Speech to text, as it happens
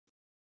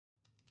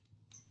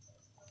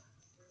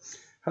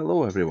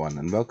Hello everyone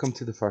and welcome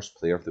to the first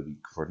Player of the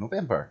Week for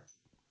November.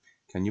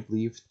 Can you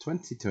believe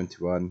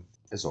 2021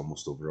 is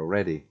almost over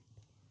already?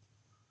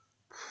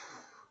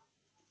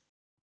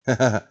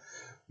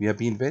 We have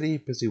been very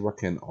busy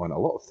working on a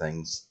lot of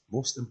things,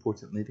 most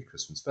importantly the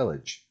Christmas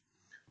Village.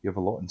 We have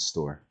a lot in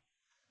store.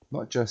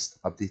 Not just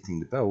updating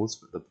the builds,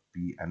 but there'll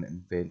be an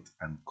event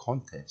and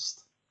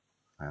contest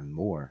and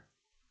more.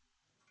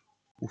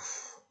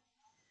 Oof.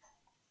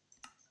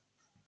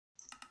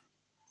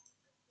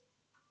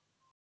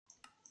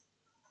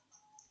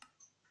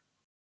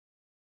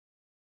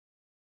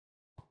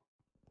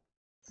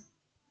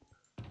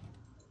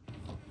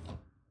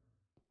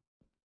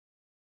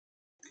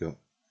 Cool.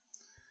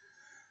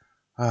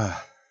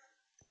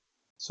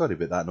 Sorry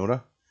about that,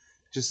 Nora.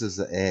 Just as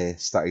it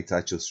started to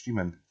actually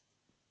streaming.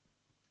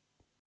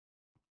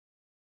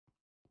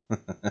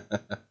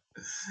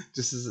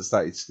 Just as it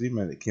started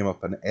streaming, it came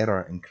up an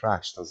error and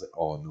crashed. I was like,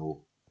 oh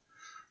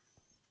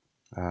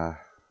no.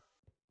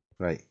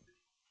 Right.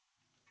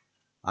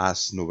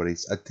 No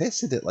worries. I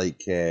tested it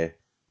like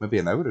maybe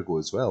an hour ago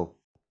as well.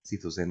 See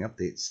if there's any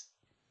updates.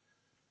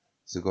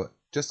 So we've got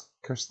just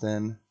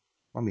Kirsten,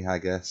 Mummy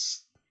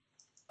Haggis.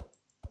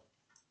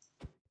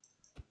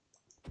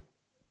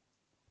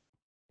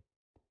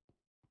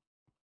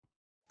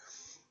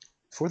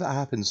 Before that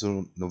happens,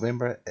 so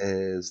November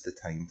is the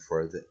time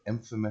for the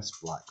infamous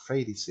Black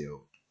Friday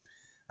sale.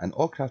 And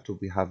AutCraft will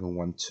be having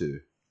one too.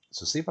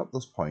 So save up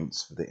those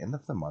points for the end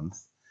of the month.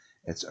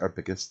 It's our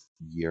biggest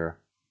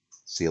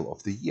sale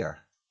of the year.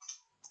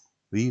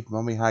 Leave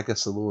Mummy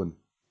Haggis alone.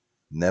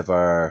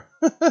 Never.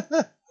 Was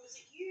it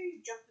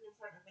you jumping in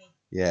front of me?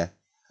 Yeah.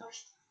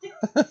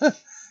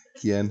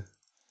 Kian.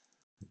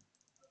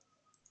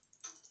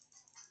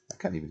 I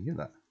can't even hear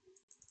that.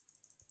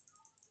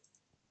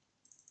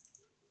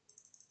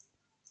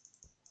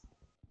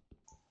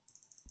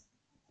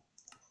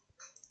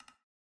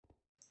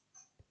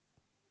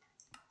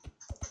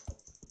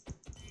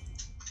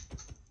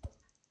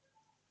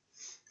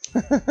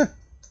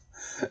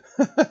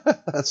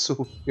 That's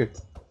so weird.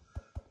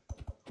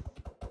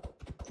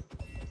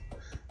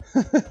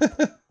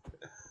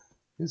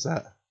 Who's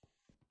that?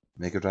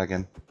 Mega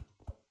Dragon.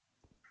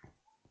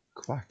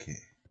 Quacky.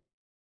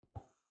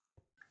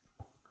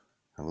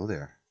 Hello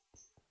there.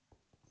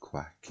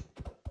 Quack.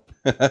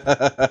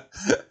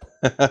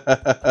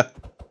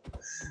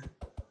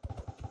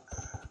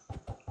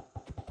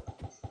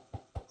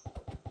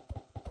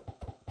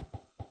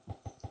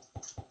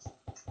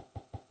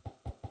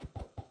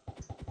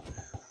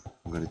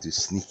 I'm going to do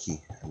sneaky.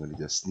 I'm going to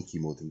do a sneaky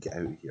mode and get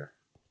out of here.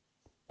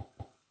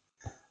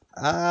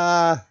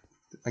 Ah!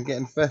 I'm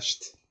getting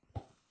fished.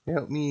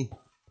 Help me.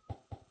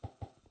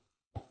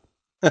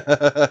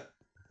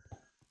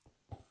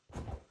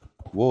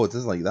 Whoa, it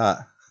doesn't like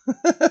that.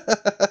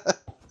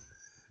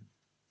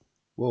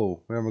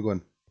 Whoa, where am I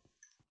going?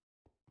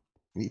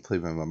 I need to play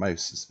with my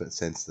mouse, it's a bit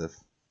sensitive.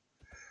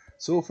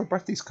 So for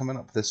birthdays coming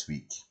up this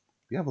week,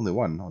 we have only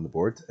one on the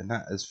board, and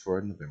that is for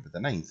November the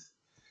 9th.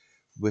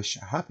 Wish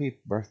a happy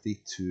birthday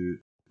to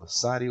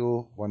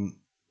Losario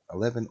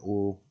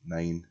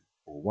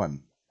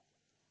 110901.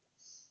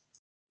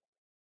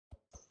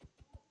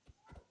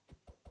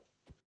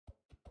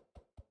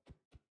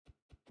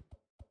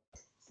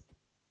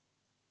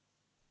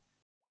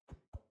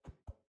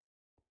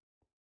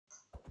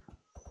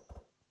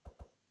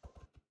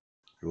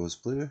 Rose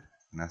Blue,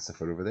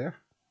 Nassifer over there.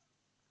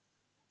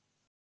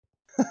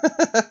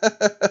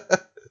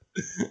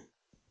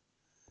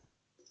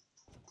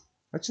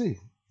 Actually,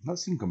 not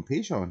seen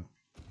Compesia on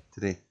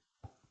today.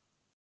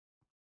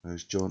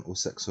 There's John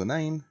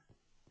 0609.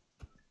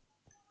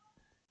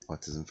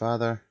 Autism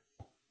Father.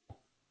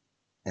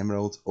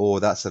 Emerald. Oh,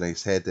 that's a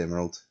nice head,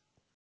 Emerald.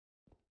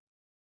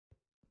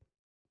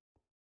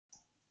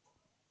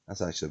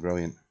 That's actually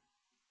brilliant.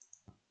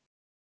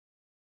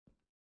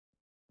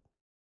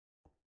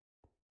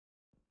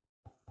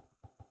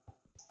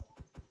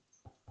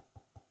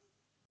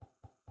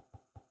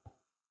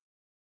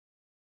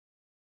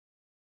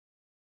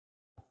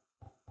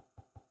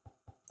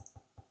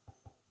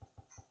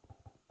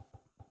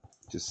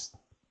 Just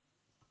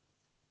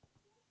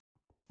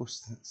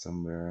post it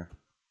somewhere.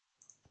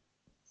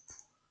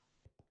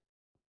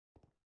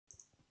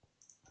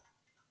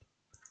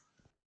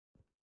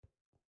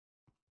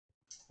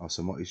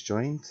 Also, Motty's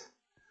joined.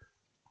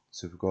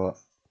 So we've got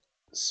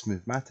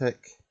Smoothmatic,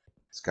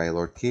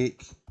 Skylord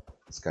Cake,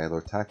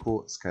 Skylord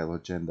Taco,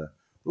 Skylord Gender.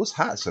 Those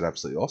hats are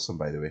absolutely awesome,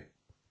 by the way.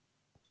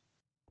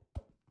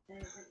 The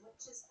witches'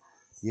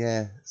 hats.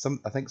 Yeah,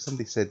 I think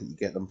somebody said that you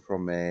get them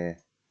from.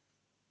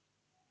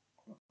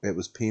 It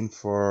was paying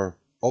for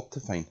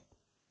Optifine.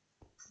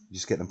 You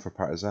just get them for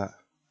part of that.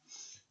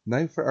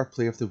 Now for our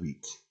player of the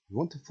week. We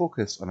want to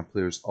focus on a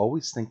players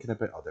always thinking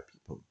about other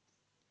people.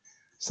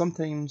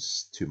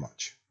 Sometimes too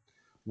much.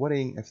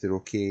 Worrying if they're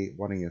okay,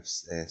 worrying if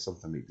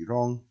something might be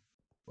wrong,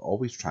 but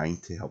always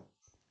trying to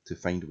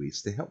find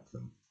ways to help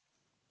them.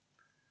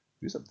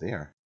 Who's up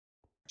there?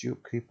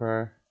 Duke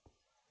Creeper,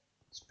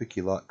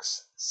 Spooky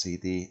Lux,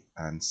 Sadie,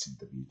 and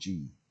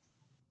CWG.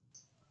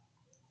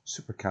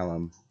 Super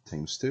Callum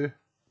times 2.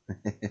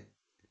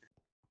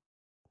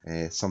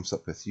 Sums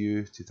Up With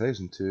You,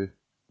 2002.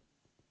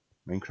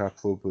 Minecraft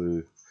Flow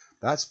Blue.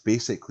 That's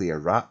basically a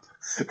rap.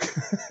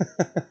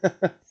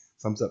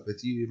 Sums Up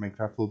With You,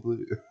 Minecraft Flow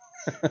Blue.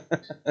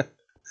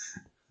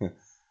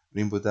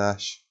 Rainbow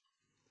Dash.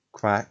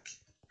 Quack.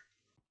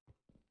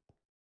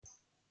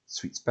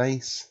 Sweet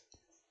Spice.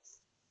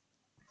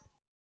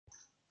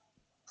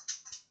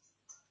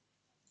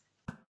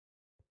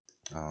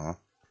 Aw.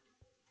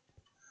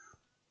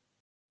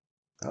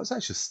 That was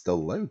actually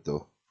still loud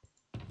though.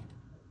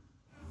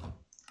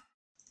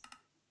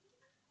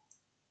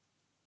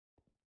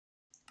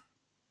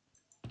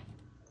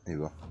 There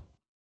you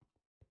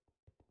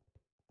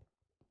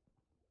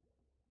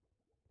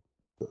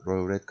go.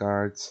 Royal Red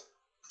Guards.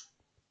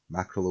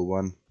 Mackerel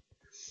 01.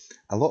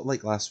 A lot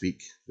like last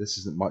week, this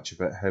isn't much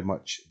about how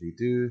much they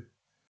do,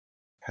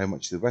 how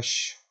much they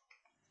wish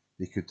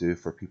they could do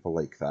for people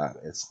like that.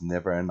 It's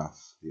never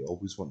enough. They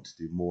always want to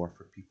do more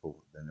for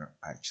people than they're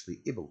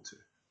actually able to.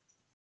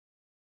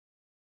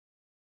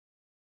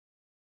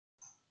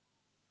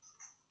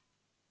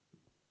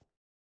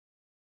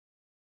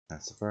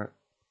 That's the part.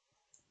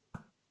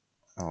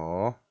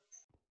 Aww.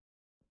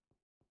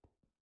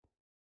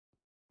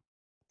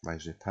 Why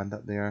is your panda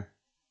up there?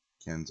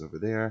 Ken's over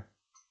there.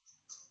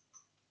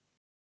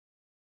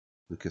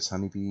 Lucas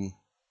Honeybee.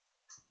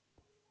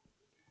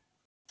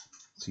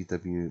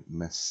 CW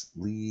Miss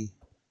Lee.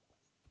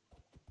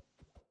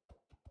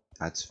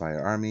 Adds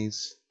Fire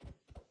Armies.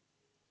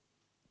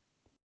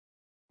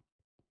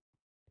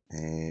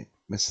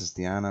 Mrs.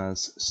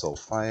 Diana's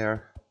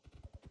Soulfire.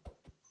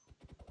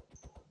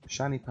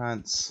 Shiny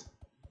Pants.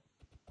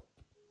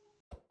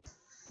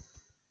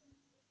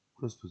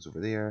 Rosebuds over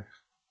there.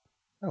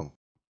 Oh.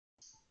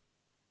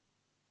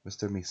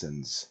 Mr.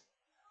 Masons.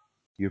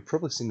 You've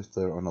probably seen this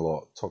player on a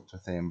lot, talked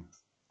with them,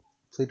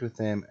 played with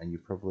them, and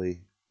you've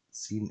probably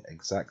seen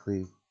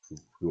exactly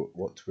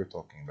what we're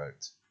talking about.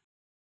 Is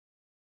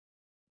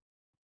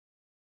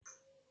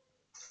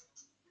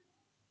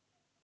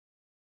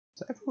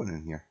that everyone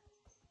in here?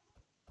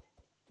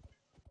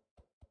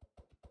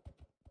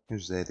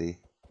 Here's Zeddy.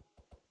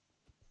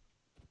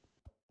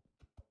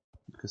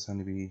 Lucas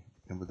Honeybee,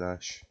 Rainbow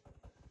Dash,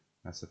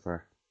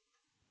 Massifer.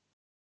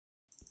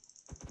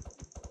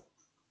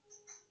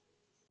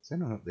 Is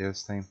anyone up there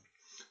this time?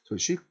 So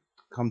it should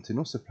come to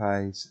no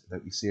surprise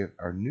that we say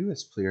our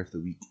newest player of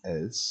the week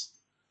is...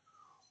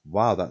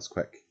 Wow, that's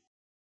quick.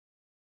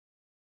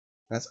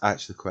 That's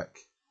actually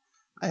quick.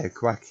 Hiya,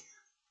 Quack.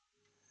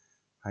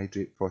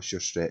 Hydrate, posture,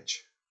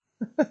 stretch.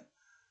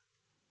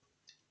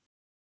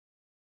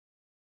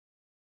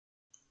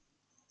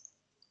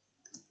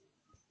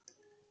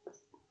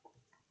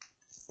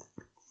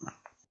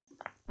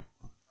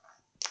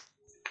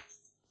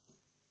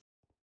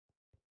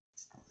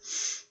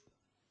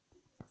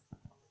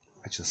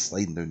 I just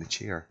sliding down the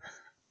chair.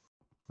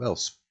 Well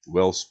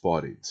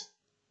spotted.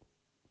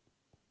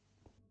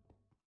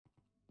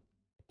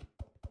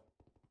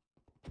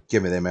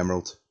 Give me them,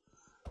 Emerald.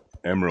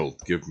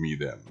 Emerald, give me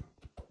them.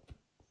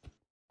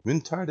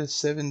 Moontard is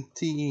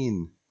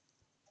 17.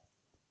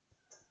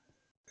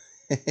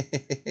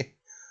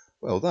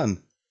 Well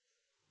done.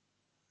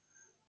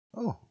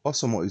 Oh,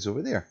 awesome what is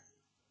over there.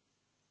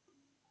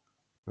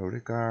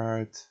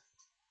 Beauregard,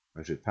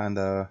 Red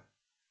Panda,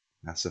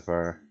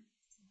 Massifer.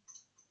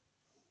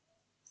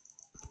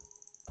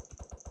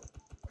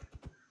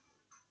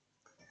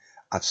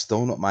 I've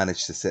still not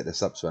managed to set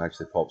this up so it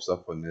actually pops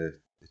up on the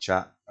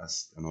chat.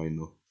 That's annoying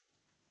though.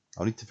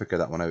 I'll need to figure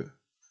that one out.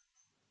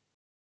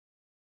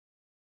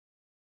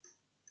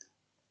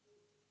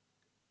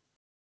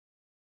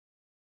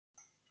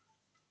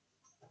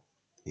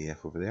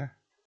 AF over there.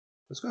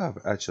 Let's go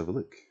actually have a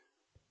look.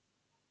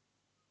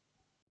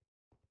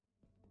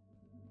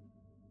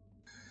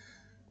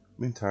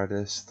 Moon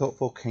TARDIS,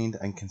 thoughtful, kind,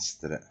 and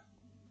considerate.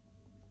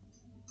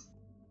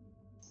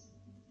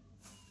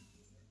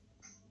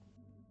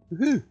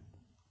 Woohoo!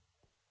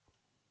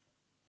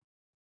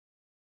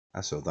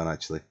 That's well done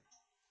actually.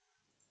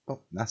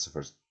 Oh,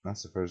 Massifer's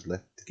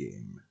left the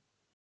game.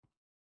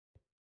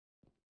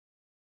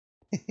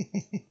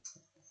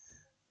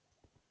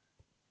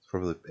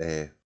 Probably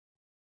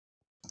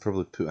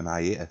put an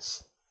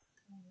hiatus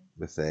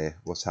with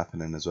what's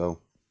happening as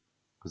well,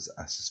 because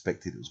I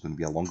suspected it was going to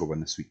be a longer one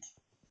this week.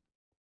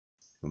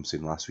 I'm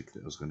saying last week that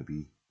it was going to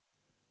be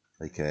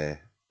like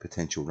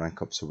potential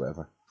rank ups or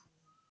whatever.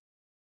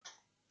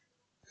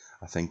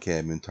 I think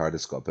Moon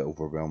TARDIS got a bit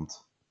overwhelmed.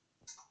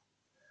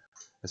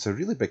 It's a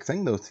really big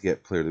thing though to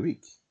get Player of the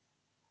Week.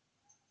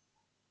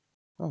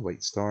 Oh,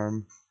 White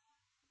Storm.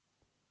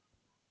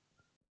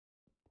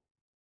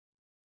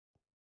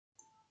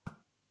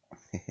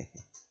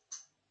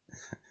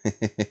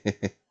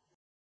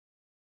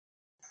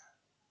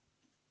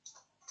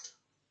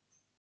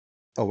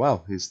 Oh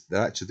wow,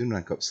 they're actually doing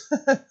rank ups.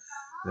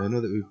 I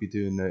know that we'd be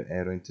doing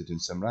around to doing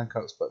some rank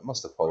ups, but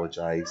must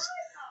apologise.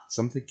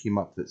 Something came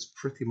up that's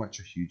pretty much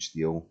a huge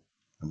deal,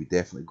 and we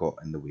definitely got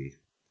in the way.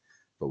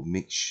 But we'll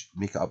make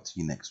it up to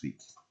you next week.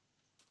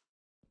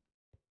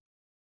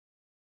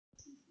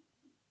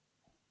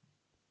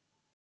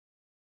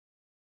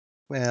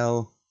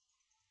 Well,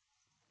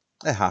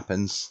 it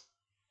happens.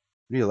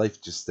 Real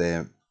life just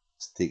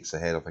takes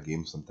ahead of a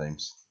game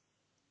sometimes.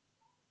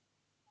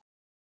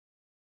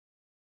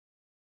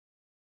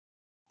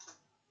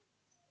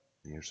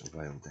 There's a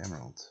wild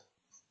emerald.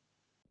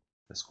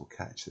 Let's go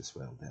catch this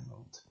wild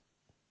emerald.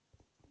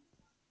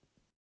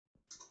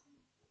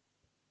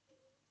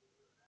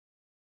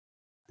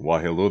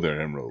 Why, hello there,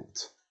 Emerald.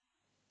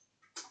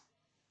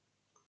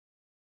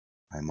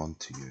 I'm on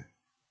to you.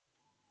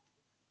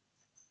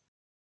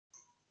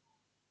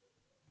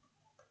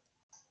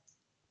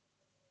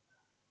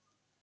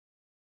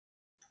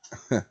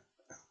 Look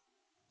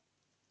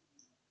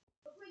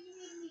what you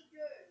made me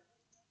do.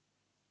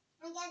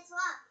 And guess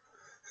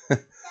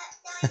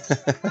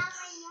what?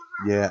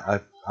 Yeah,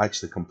 I've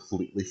actually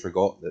completely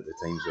forgot that the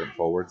times went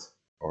forward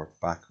or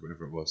back,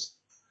 whatever it was.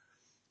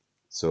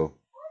 So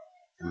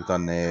we've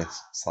done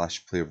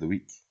slash player of the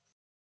week,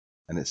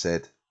 and it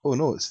said, "Oh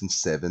no, it's in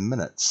 7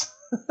 minutes."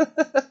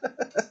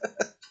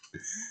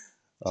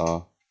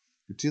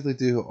 We truly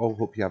do all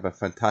hope you have a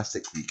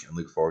fantastic week and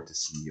look forward to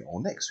seeing you all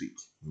next week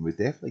when we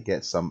definitely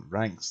get some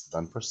ranks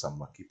done for some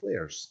lucky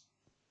players.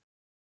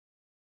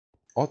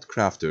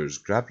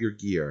 AutCrafters, grab your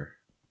gear.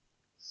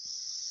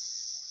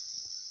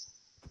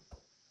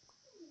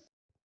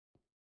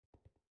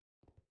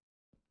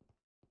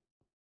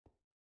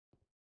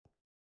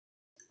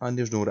 And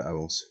there's Nora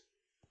Owls.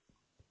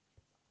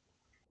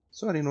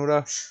 Sorry,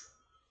 Nora.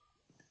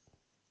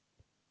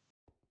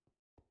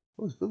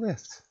 Oh, it's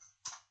left.